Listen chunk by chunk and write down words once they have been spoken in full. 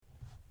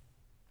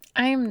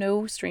I am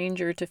no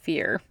stranger to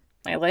fear.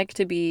 I like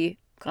to be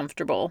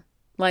comfortable,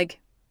 like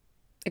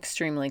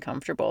extremely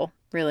comfortable,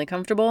 really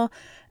comfortable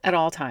at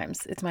all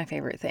times. It's my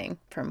favorite thing,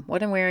 from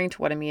what I'm wearing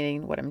to what I'm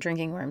eating, what I'm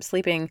drinking, where I'm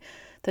sleeping,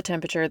 the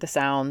temperature, the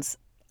sounds.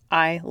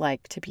 I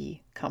like to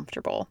be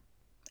comfortable.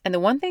 And the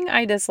one thing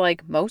I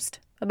dislike most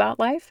about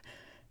life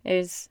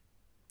is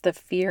the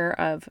fear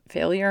of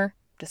failure,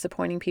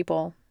 disappointing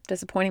people,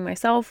 disappointing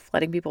myself,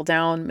 letting people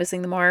down,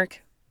 missing the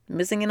mark,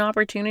 missing an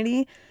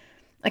opportunity.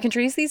 I can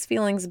trace these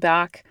feelings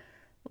back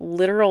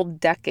literal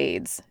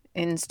decades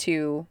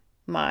into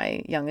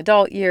my young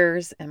adult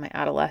years and my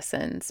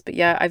adolescence. But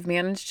yeah, I've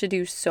managed to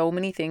do so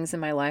many things in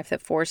my life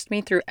that forced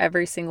me through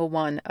every single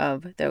one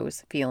of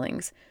those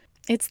feelings.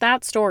 It's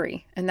that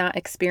story and that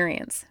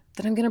experience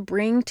that I'm going to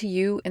bring to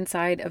you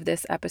inside of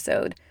this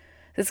episode.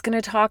 That's going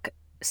to talk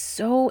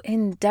so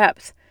in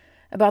depth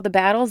about the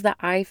battles that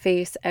I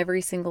face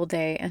every single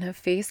day and have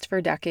faced for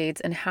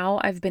decades, and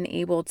how I've been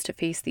able to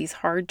face these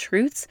hard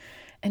truths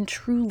and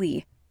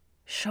truly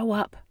show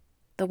up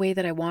the way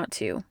that I want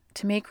to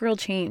make real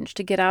change,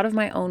 to get out of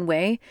my own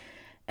way,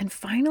 and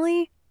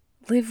finally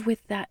live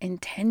with that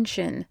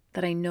intention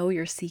that I know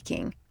you're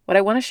seeking. What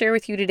I want to share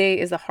with you today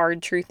is a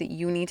hard truth that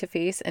you need to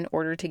face in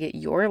order to get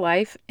your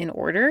life in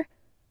order,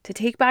 to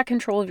take back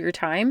control of your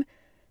time,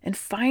 and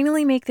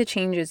finally make the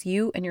changes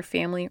you and your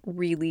family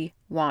really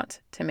want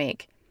to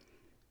make.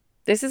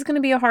 This is going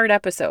to be a hard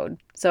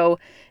episode. So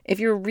if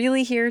you're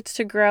really here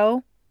to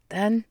grow,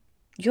 then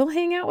you'll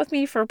hang out with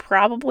me for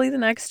probably the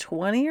next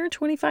 20 or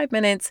 25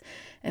 minutes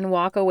and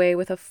walk away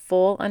with a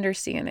full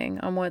understanding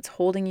on what's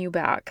holding you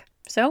back.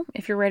 So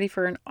if you're ready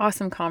for an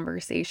awesome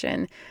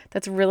conversation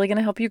that's really going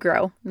to help you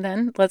grow,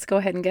 then let's go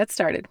ahead and get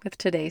started with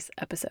today's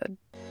episode.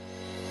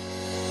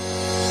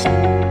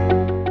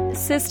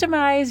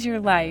 Systemize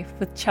Your Life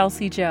with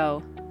Chelsea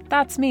Joe.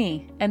 That's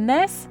me, and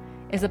this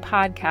is a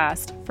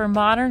podcast for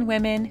modern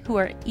women who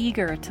are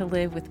eager to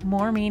live with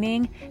more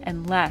meaning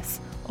and less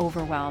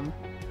overwhelm.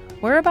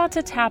 We're about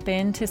to tap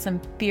into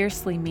some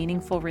fiercely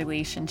meaningful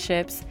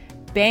relationships,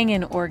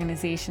 banging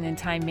organization and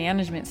time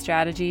management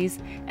strategies,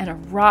 and a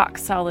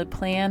rock-solid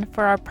plan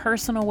for our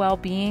personal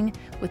well-being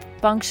with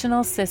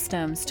functional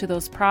systems to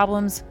those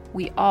problems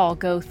we all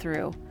go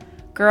through.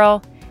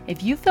 Girl,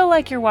 if you feel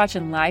like you're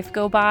watching life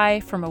go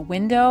by from a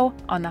window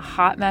on the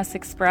Hot Mess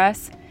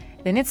Express,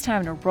 then it's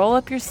time to roll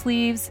up your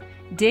sleeves,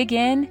 dig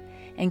in,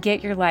 and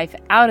get your life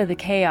out of the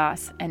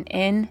chaos and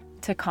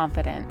into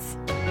confidence.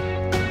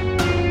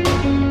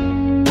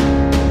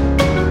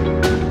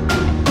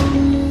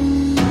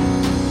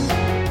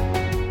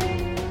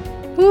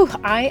 Whew,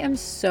 I am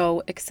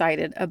so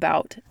excited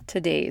about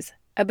today's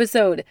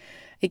episode.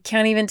 I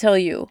can't even tell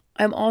you.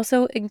 I'm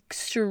also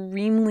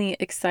extremely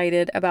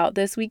excited about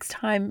this week's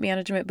time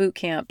management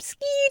bootcamp.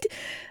 Skeet!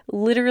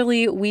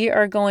 Literally, we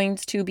are going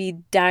to be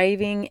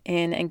diving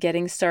in and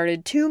getting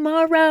started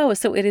tomorrow.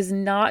 So it is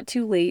not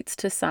too late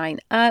to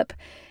sign up.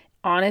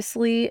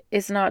 Honestly,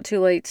 it's not too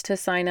late to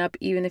sign up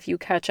even if you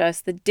catch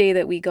us the day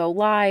that we go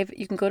live.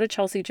 You can go to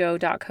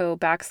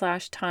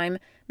chelseajoe.co/time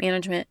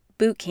management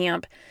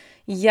bootcamp.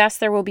 Yes,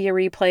 there will be a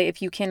replay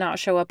if you cannot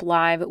show up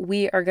live.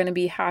 We are going to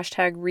be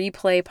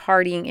 #replay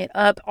partying it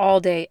up all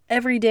day,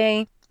 every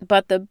day.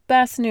 But the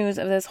best news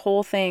of this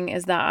whole thing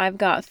is that I've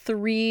got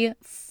 3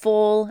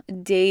 full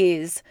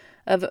days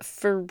of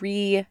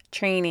free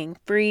training,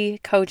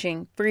 free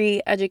coaching,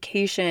 free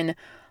education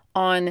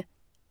on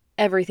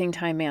everything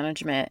time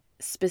management,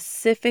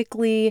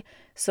 specifically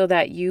so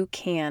that you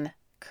can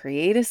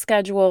create a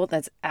schedule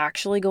that's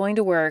actually going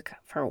to work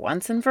for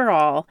once and for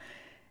all.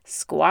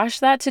 Squash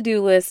that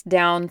to-do list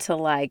down to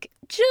like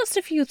just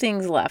a few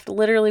things left.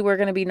 Literally, we're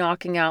going to be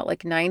knocking out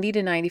like 90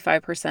 to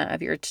 95%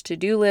 of your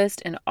to-do list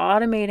and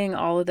automating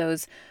all of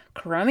those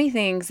crummy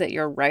things that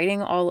you're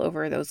writing all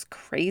over those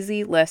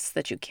crazy lists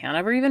that you can't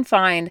ever even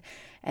find.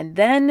 And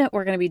then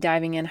we're going to be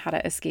diving in how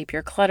to escape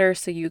your clutter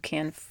so you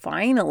can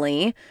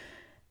finally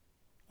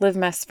live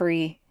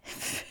mess-free,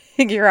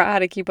 figure out how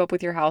to keep up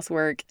with your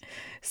housework,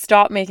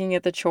 stop making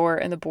it the chore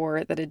and the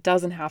bore that it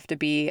doesn't have to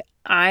be.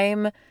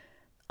 I'm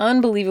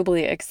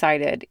unbelievably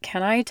excited.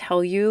 Can I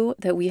tell you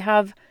that we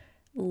have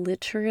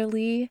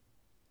literally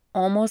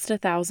almost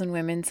 1,000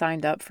 women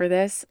signed up for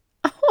this?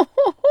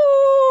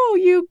 Oh,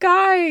 you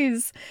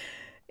guys,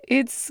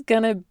 it's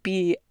gonna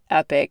be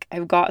epic.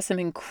 I've got some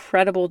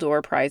incredible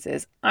door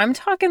prizes. I'm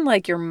talking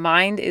like your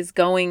mind is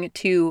going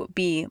to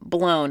be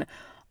blown.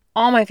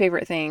 All my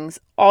favorite things,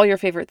 all your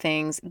favorite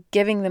things,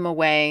 giving them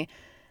away,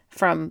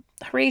 from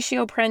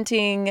Horatio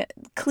printing,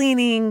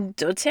 cleaning,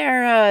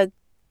 doTERRA,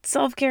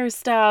 self-care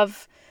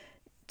stuff,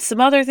 some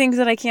other things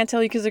that I can't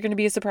tell you because they're going to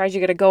be a surprise.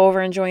 You got to go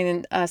over and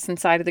join us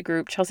inside of the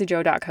group,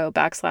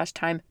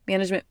 chelseajoe.co/time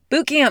management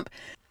bootcamp.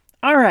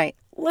 All right,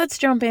 let's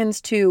jump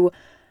into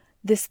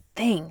this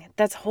thing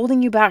that's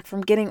holding you back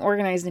from getting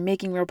organized and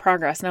making real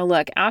progress. Now,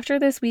 look, after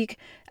this week,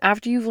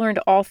 after you've learned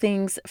all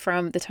things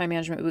from the time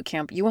management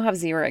bootcamp, you will have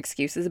 0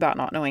 excuses about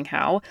not knowing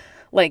how.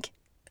 Like,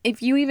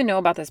 if you even know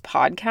about this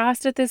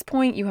podcast at this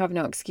point, you have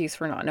no excuse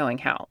for not knowing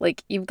how.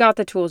 Like, you've got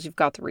the tools, you've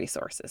got the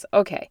resources.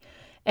 Okay,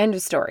 end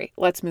of story.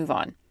 Let's move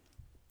on.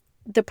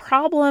 the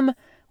problem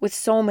with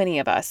so many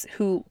of us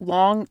who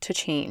long to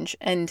change,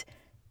 and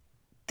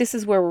this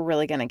is where we're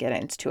really going to get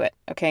into it,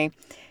 okay?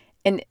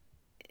 And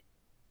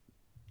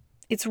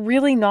it's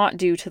really not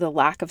due to the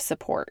lack of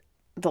support,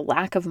 the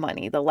lack of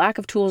money, the lack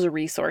of tools or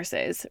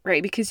resources,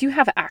 right? Because you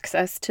have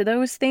access to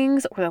those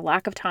things, or the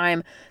lack of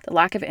time, the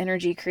lack of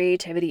energy,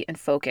 creativity, and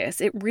focus.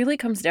 It really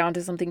comes down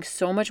to something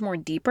so much more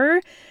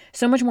deeper,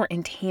 so much more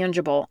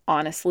intangible,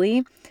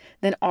 honestly,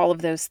 than all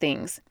of those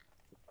things.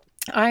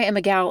 I am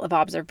a gal of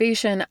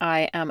observation.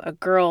 I am a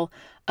girl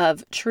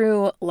of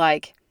true,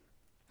 like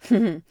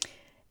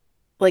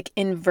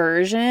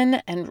inversion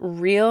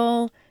and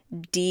real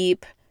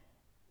deep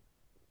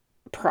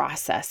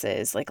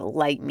processes like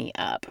light me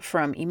up,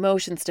 from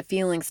emotions to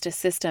feelings to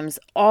systems.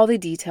 All the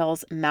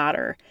details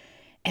matter.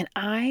 And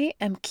I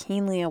am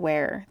keenly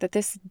aware that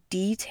this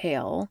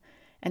detail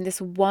and this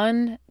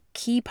one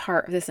key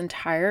part of this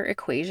entire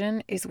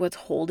equation is what's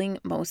holding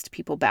most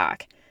people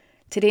back.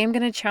 Today, I'm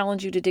going to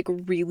challenge you to dig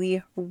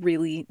really,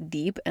 really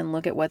deep and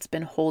look at what's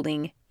been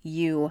holding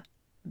you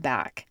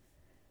back.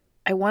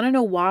 I want to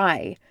know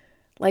why.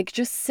 Like,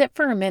 just sit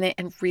for a minute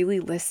and really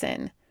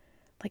listen.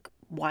 Like,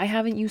 why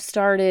haven't you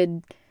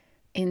started,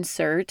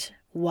 insert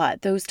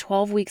what? Those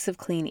 12 weeks of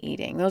clean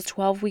eating, those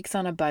 12 weeks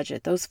on a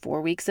budget, those 4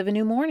 weeks of a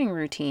new morning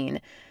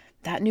routine,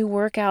 that new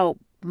workout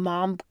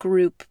mom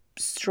group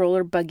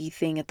stroller buggy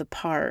thing at the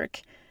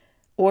park,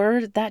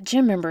 or that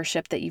gym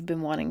membership that you've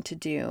been wanting to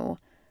do,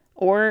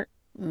 or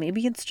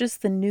maybe it's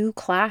just the new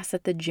class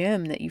at the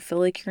gym that you feel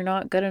like you're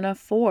not good enough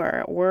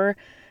for, or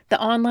the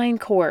online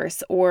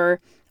course, or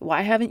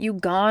why haven't you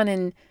gone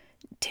and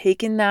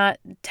taken that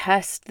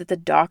test that the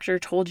doctor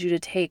told you to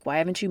take? Why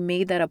haven't you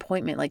made that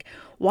appointment? Like,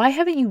 why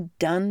haven't you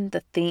done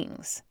the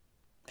things?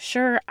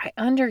 Sure, I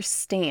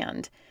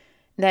understand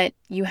that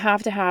you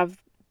have to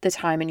have the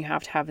time and you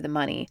have to have the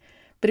money,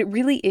 but it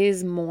really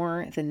is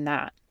more than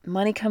that.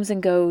 Money comes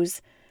and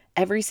goes.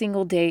 Every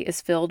single day is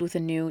filled with a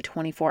new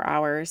 24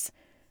 hours,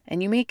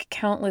 and you make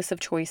countless of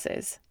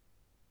choices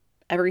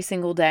every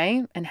single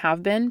day, and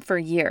have been for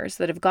years,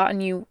 that have gotten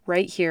you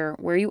right here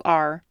where you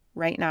are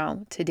right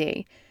now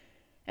today.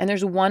 And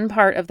there's one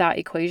part of that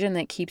equation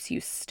that keeps you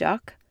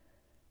stuck,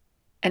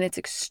 and it's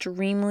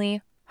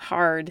extremely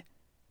hard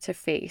to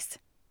face.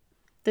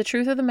 The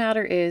truth of the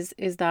matter is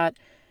that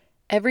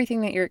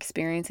everything that you're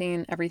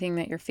experiencing, everything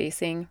that you're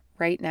facing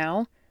right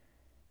now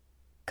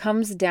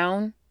comes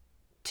down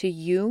to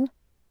you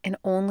and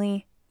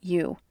only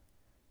you.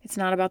 It's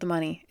not about the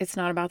money. It's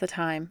not about the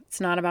time.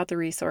 It's not about the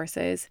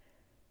resources.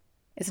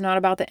 It's not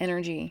about the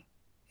energy.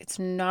 It's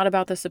not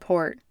about the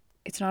support.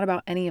 It's not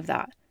about any of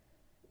that.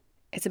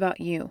 It's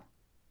about you.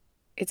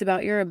 It's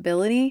about your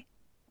ability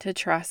to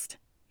trust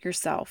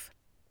yourself.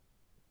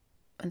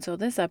 And so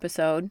this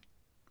episode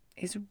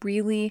is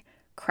really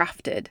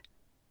crafted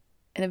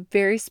in a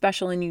very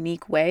special and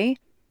unique way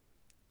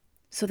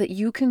so that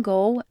you can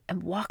go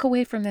and walk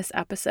away from this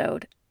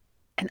episode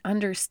and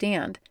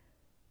understand,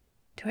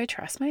 do I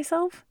trust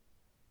myself?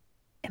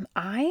 Am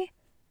I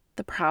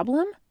the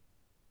problem?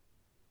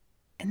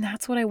 And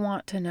that's what I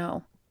want to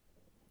know.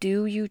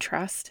 Do you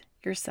trust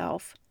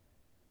yourself?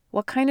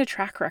 What kind of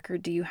track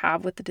record do you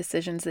have with the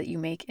decisions that you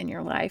make in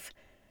your life?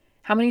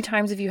 How many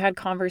times have you had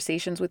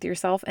conversations with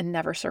yourself and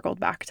never circled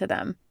back to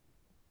them?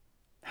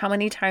 How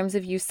many times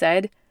have you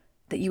said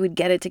that you would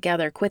get it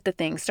together, quit the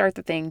thing, start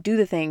the thing, do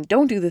the thing,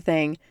 don't do the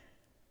thing?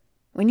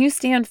 When you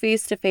stand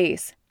face to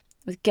face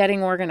with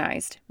getting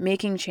organized,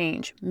 making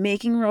change,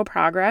 making real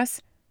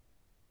progress,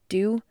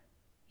 do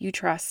you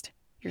trust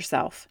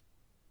yourself?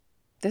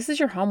 This is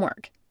your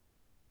homework.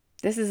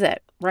 This is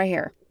it right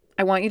here.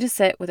 I want you to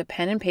sit with a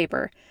pen and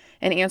paper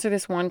and answer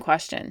this one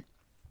question.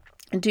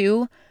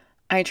 Do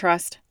I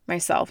trust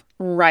myself?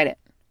 Write it.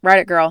 Write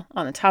it, girl,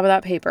 on the top of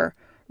that paper,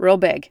 real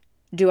big.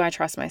 Do I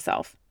trust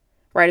myself?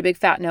 Write a big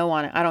fat no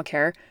on it. I don't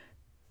care.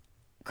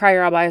 Cry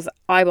your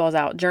eyeballs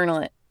out. Journal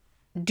it.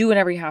 Do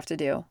whatever you have to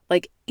do.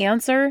 Like,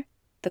 answer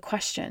the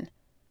question.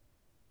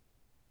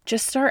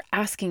 Just start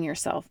asking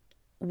yourself,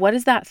 what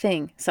is that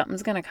thing?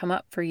 Something's going to come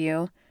up for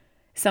you.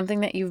 Something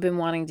that you've been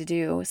wanting to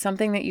do,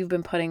 something that you've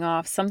been putting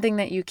off, something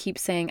that you keep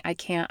saying, I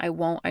can't, I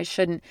won't, I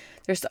shouldn't.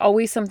 There's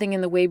always something in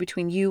the way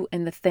between you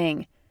and the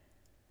thing.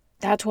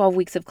 That 12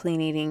 weeks of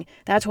clean eating,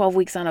 that 12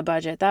 weeks on a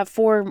budget, that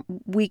 4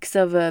 weeks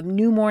of a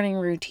new morning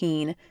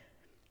routine,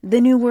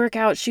 the new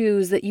workout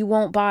shoes that you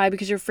won't buy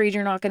because you're afraid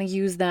you're not going to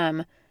use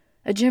them,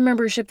 a gym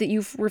membership that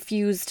you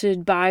refuse to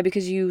buy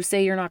because you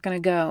say you're not going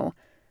to go,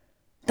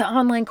 the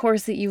online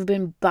course that you've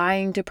been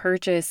buying to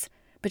purchase,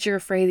 but you're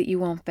afraid that you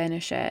won't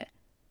finish it.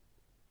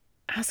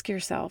 Ask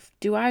yourself,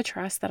 do I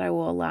trust that I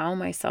will allow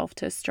myself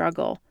to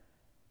struggle,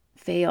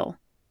 fail,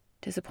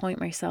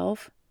 disappoint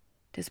myself,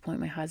 disappoint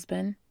my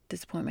husband,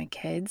 disappoint my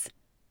kids,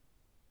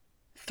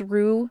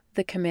 through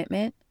the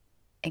commitment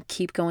and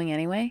keep going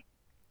anyway?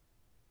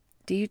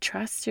 Do you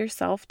trust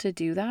yourself to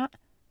do that?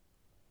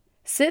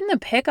 Sit in the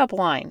pickup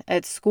line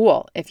at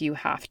school if you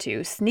have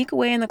to. Sneak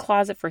away in the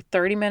closet for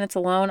 30 minutes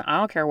alone. I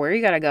don't care where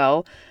you gotta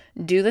go.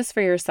 Do this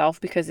for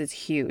yourself because it's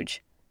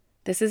huge.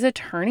 This is a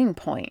turning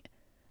point.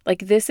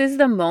 Like, this is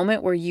the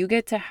moment where you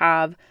get to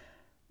have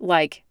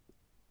like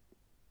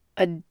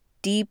a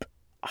deep,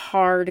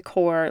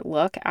 hardcore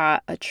look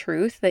at a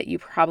truth that you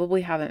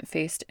probably haven't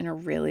faced in a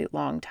really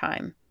long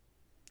time.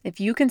 If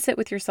you can sit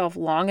with yourself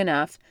long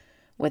enough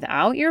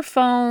without your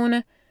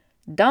phone,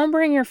 don't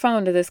bring your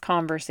phone to this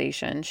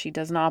conversation. She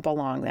does not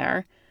belong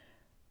there.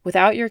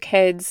 Without your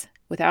kids,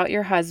 without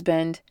your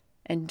husband,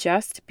 and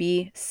just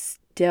be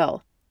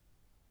still.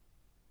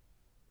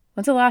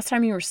 When's the last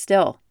time you were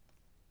still?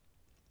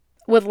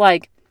 With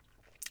like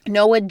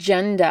no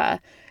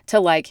agenda to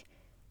like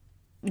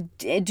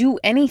do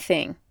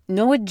anything.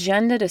 No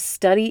agenda to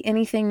study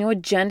anything. No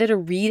agenda to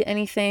read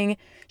anything.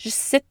 Just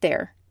sit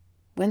there.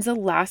 When's the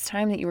last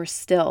time that you were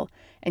still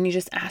and you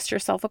just asked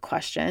yourself a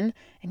question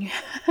and you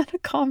had a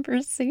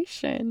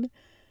conversation?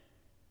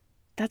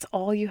 That's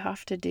all you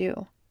have to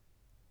do.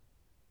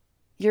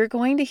 You're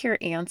going to hear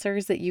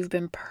answers that you've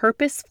been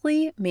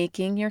purposefully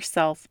making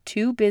yourself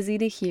too busy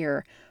to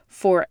hear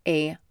for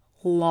a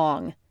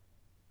long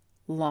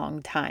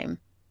time.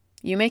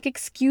 You make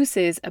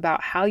excuses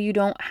about how you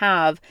don't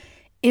have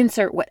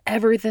insert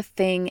whatever the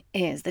thing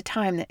is, the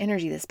time, the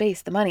energy, the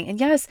space, the money. And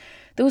yes,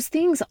 those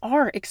things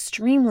are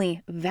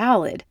extremely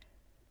valid.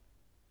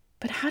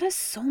 But how do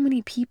so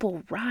many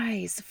people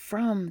rise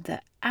from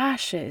the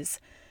ashes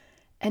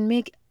and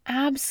make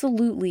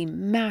absolutely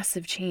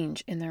massive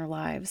change in their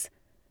lives?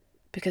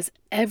 Because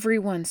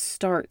everyone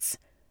starts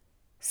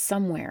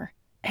somewhere.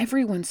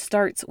 Everyone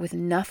starts with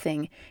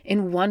nothing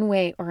in one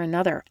way or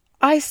another.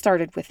 I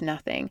started with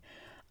nothing.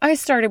 I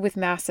started with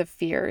massive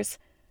fears.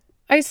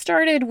 I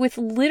started with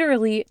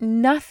literally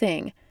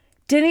nothing.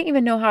 Didn't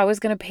even know how I was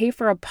going to pay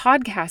for a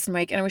podcast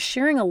mic, and I was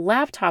sharing a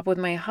laptop with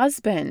my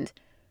husband.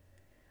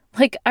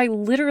 Like, I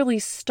literally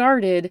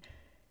started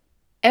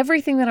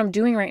everything that I'm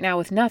doing right now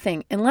with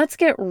nothing. And let's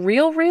get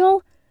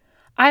real.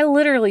 I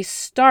literally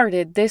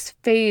started this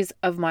phase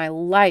of my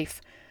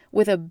life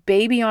with a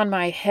baby on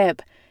my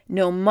hip,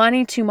 no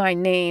money to my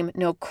name,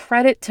 no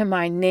credit to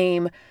my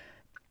name,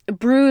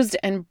 bruised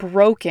and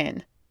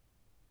broken.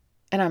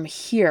 And I'm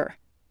here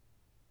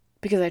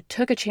because I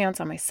took a chance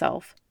on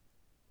myself,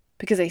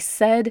 because I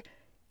said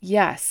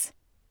yes,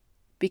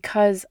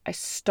 because I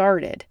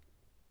started.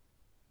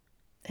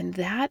 And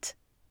that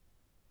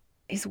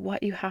is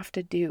what you have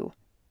to do.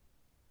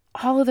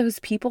 All of those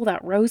people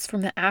that rose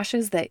from the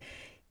ashes, that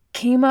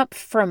came up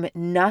from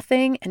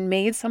nothing and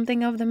made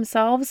something of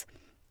themselves,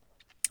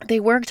 they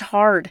worked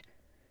hard.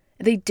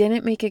 They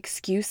didn't make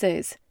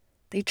excuses.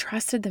 They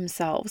trusted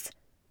themselves.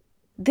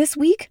 This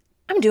week,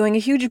 I'm doing a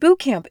huge boot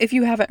camp. If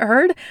you haven't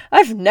heard,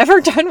 I've never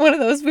done one of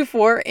those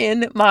before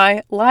in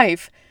my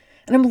life.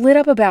 And I'm lit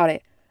up about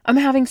it. I'm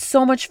having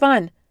so much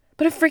fun,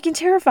 but I'm freaking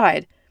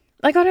terrified.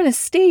 I got on a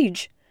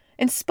stage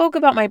and spoke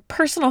about my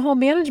personal home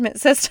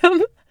management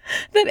system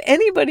that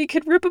anybody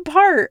could rip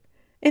apart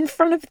in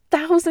front of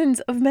thousands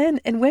of men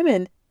and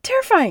women.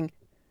 Terrifying.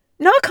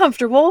 Not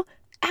comfortable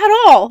at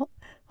all.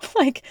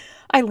 Like,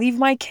 I leave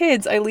my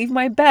kids, I leave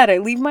my bed, I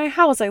leave my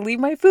house, I leave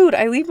my food,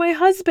 I leave my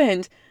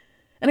husband.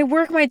 And I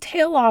work my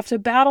tail off to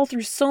battle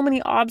through so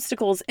many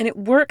obstacles, and it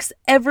works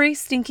every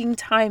stinking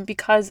time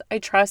because I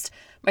trust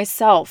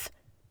myself.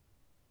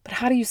 But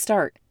how do you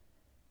start?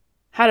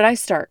 How did I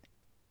start?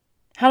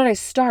 How did I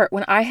start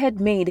when I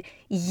had made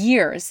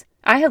years?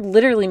 I had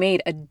literally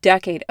made a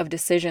decade of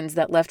decisions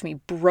that left me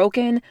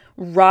broken,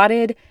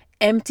 rotted,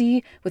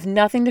 empty, with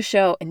nothing to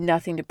show and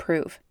nothing to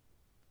prove.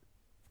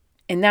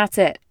 And that's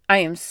it. I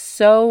am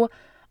so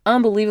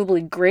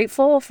unbelievably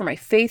grateful for my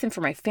faith and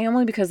for my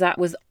family, because that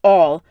was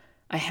all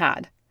I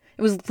had.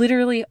 It was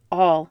literally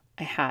all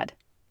I had.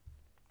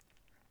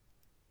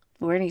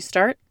 Where do you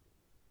start?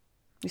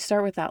 You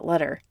start with that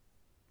letter.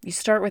 You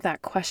start with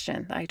that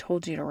question that I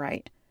told you to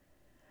write.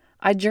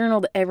 I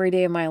journaled every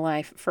day of my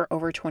life for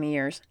over 20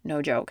 years,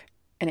 no joke.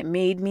 And it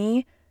made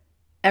me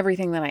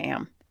everything that I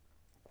am.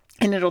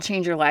 And it'll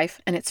change your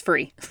life, and it's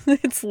free.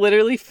 It's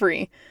literally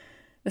free.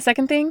 The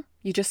second thing,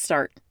 you just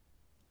start.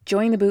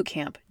 Join the boot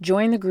camp,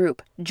 join the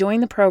group,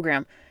 join the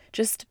program.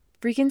 Just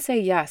freaking say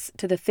yes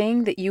to the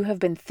thing that you have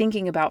been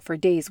thinking about for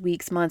days,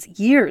 weeks, months,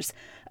 years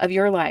of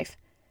your life.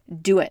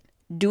 Do it.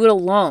 Do it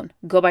alone.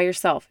 Go by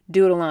yourself.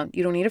 Do it alone.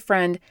 You don't need a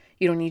friend.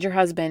 You don't need your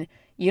husband.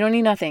 You don't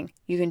need nothing.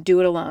 You can do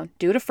it alone.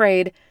 Do it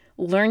afraid.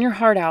 Learn your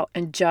heart out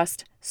and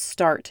just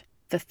start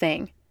the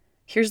thing.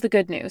 Here's the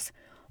good news.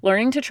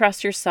 Learning to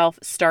trust yourself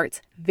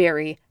starts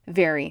very,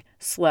 very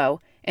slow,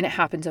 and it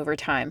happens over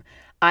time.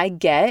 I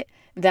get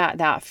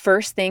that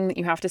first thing that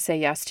you have to say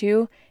yes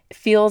to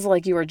feels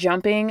like you are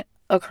jumping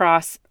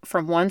across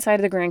from one side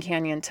of the Grand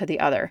Canyon to the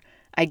other.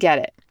 I get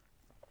it.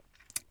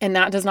 And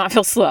that does not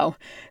feel slow.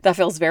 That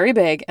feels very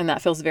big, and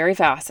that feels very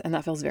fast, and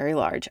that feels very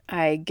large.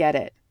 I get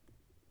it.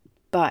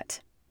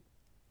 But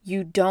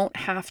you don't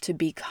have to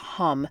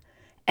become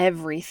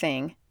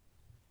everything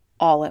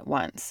all at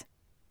once.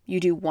 You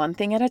do one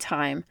thing at a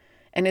time,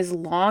 and as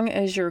long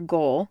as your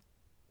goal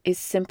is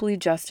simply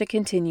just to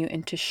continue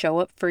and to show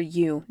up for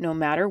you no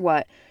matter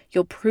what,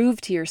 you'll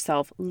prove to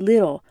yourself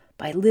little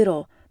by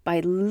little by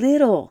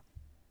little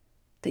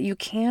that you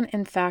can,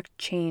 in fact,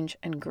 change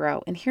and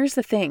grow. And here's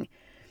the thing.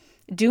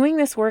 Doing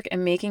this work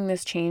and making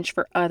this change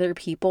for other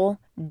people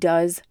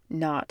does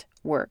not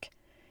work.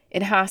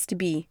 It has to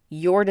be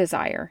your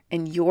desire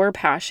and your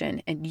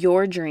passion and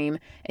your dream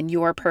and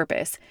your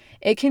purpose.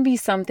 It can be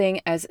something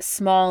as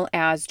small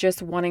as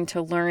just wanting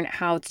to learn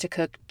how to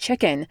cook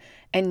chicken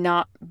and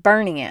not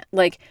burning it.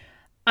 Like,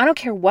 I don't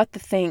care what the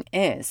thing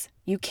is.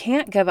 You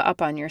can't give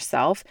up on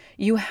yourself.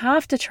 You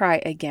have to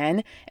try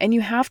again, and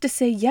you have to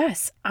say,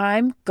 yes,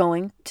 I'm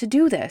going to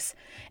do this.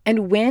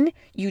 And when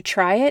you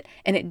try it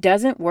and it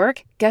doesn't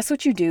work, guess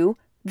what you do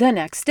the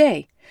next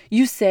day?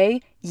 You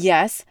say,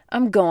 yes,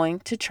 I'm going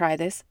to try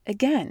this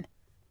again.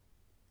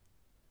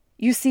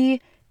 You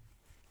see,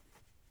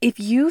 if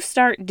you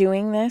start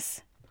doing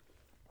this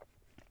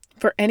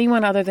for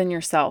anyone other than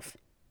yourself,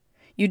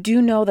 you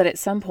do know that at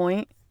some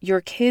point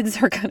your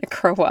kids are going to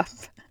grow up.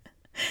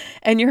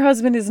 And your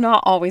husband is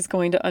not always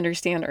going to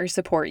understand or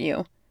support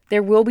you.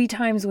 There will be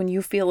times when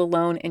you feel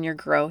alone in your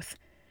growth,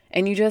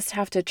 and you just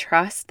have to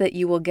trust that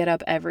you will get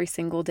up every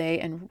single day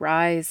and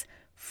rise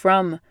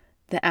from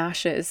the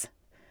ashes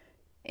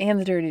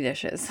and the dirty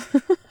dishes.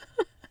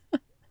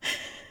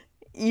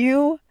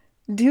 You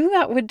do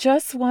that with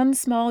just one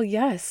small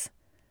yes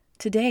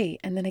today,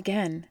 and then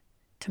again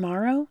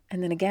tomorrow,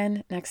 and then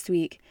again next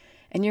week.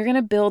 And you're going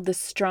to build the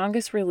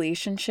strongest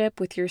relationship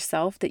with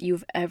yourself that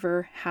you've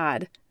ever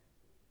had.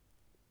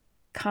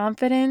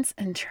 Confidence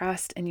and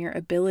trust in your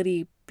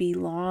ability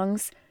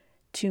belongs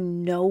to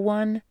no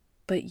one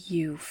but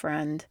you,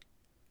 friend.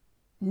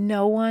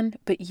 No one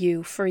but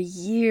you. For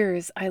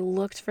years, I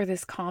looked for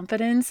this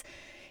confidence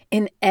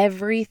in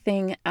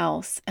everything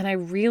else. And I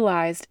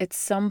realized at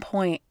some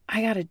point,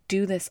 I got to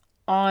do this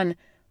on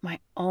my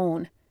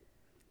own.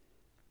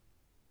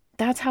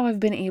 That's how I've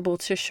been able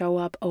to show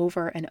up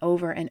over and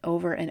over and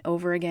over and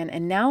over again.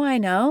 And now I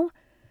know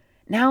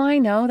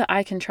that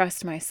I can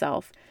trust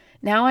myself.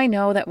 Now I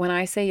know that when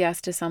I say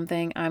yes to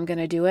something, I'm going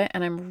to do it.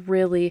 And I'm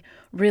really,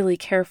 really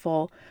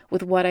careful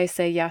with what I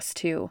say yes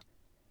to.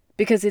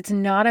 Because it's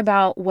not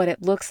about what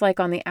it looks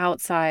like on the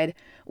outside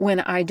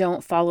when I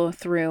don't follow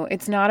through.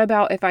 It's not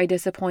about if I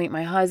disappoint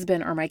my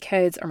husband or my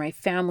kids or my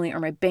family or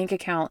my bank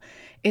account.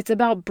 It's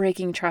about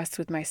breaking trust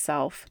with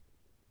myself.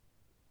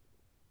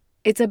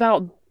 It's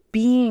about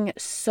being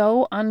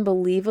so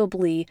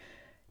unbelievably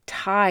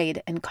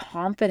tied and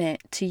confident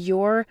to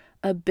your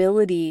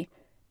ability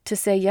to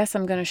say, yes,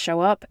 I'm going to show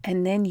up.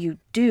 And then you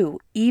do,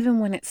 even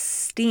when it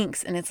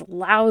stinks and it's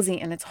lousy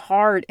and it's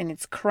hard and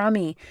it's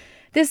crummy.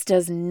 This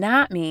does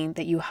not mean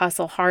that you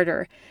hustle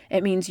harder.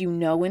 It means you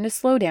know when to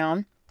slow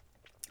down.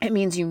 It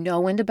means you know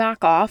when to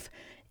back off.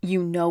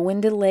 You know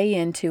when to lay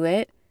into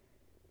it.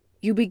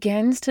 You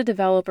begin to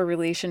develop a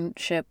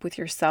relationship with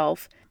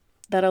yourself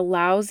that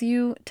allows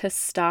you to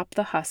stop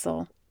the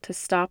hustle, to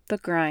stop the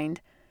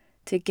grind,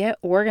 to get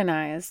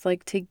organized,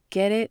 like to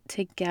get it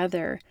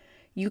together.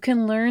 You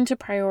can learn to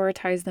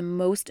prioritize the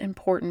most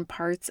important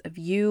parts of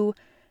you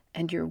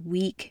and your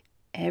week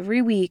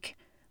every week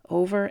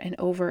over and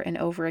over and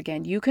over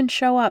again. You can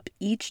show up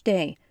each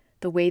day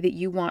the way that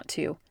you want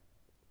to,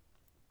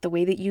 the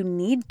way that you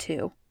need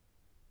to,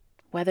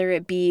 whether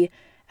it be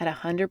at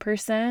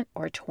 100%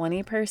 or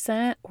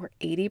 20% or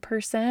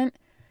 80%.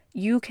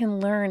 You can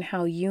learn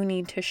how you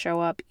need to show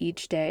up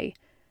each day.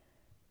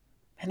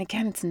 And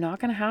again, it's not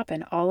going to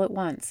happen all at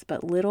once,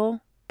 but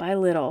little by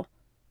little,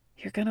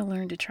 you're going to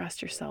learn to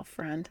trust yourself,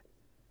 friend.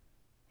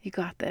 You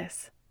got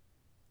this.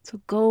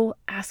 So go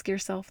ask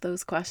yourself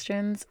those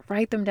questions,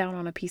 write them down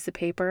on a piece of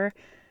paper,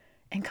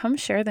 and come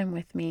share them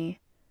with me.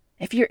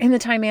 If you're in the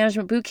Time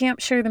Management Bootcamp,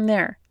 share them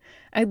there.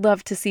 I'd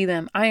love to see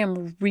them. I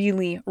am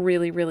really,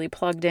 really, really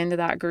plugged into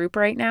that group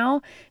right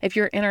now. If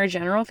you're in our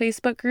general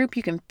Facebook group,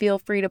 you can feel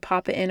free to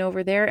pop it in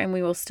over there and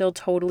we will still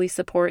totally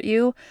support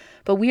you.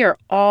 But we are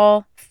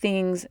all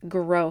things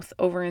growth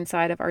over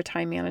inside of our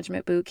Time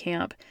Management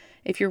Bootcamp.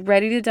 If you're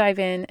ready to dive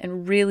in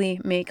and really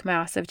make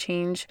massive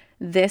change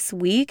this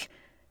week,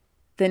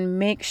 then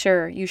make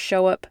sure you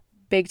show up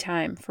big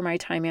time for my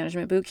Time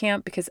Management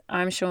Bootcamp, because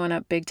I'm showing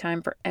up big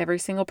time for every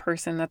single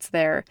person that's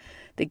there.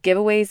 The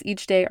giveaways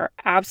each day are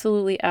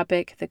absolutely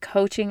epic. The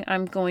coaching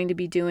I'm going to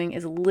be doing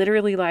is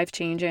literally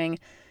life-changing,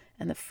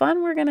 and the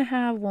fun we're going to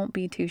have won't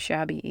be too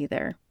shabby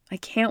either. I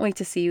can't wait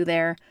to see you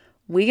there.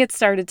 We get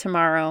started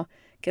tomorrow.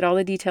 Get all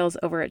the details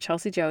over at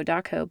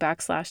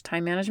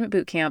chelseajo.co/Time Management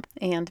Bootcamp,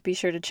 and be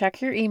sure to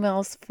check your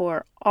emails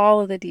for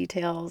all of the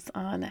details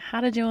on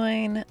how to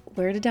join,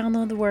 where to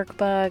download the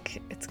workbook.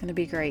 It's going to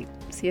be great.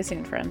 See you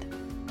soon, friend.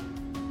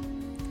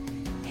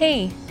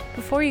 Hey,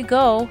 before you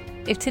go,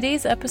 if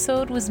today's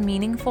episode was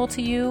meaningful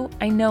to you,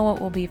 I know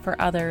it will be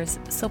for others.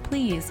 So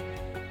please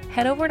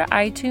head over to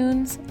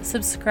iTunes,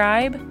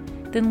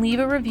 subscribe, then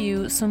leave a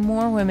review so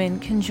more women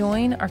can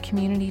join our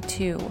community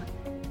too.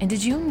 And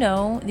did you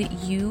know that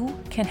you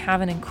can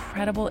have an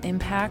incredible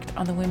impact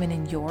on the women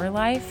in your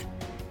life?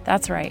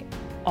 That's right.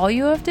 All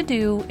you have to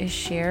do is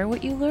share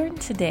what you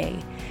learned today.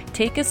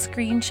 Take a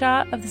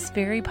screenshot of this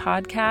very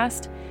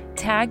podcast,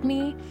 tag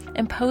me,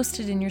 and post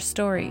it in your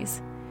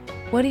stories.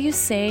 What do you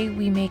say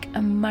we make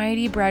a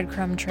mighty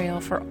breadcrumb trail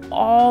for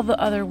all the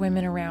other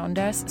women around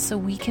us so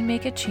we can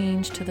make a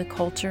change to the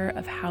culture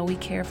of how we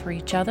care for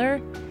each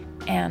other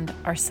and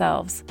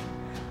ourselves?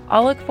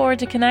 I'll look forward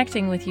to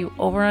connecting with you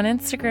over on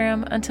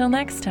Instagram. Until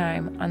next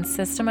time on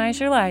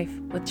Systemize Your Life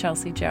with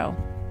Chelsea Joe.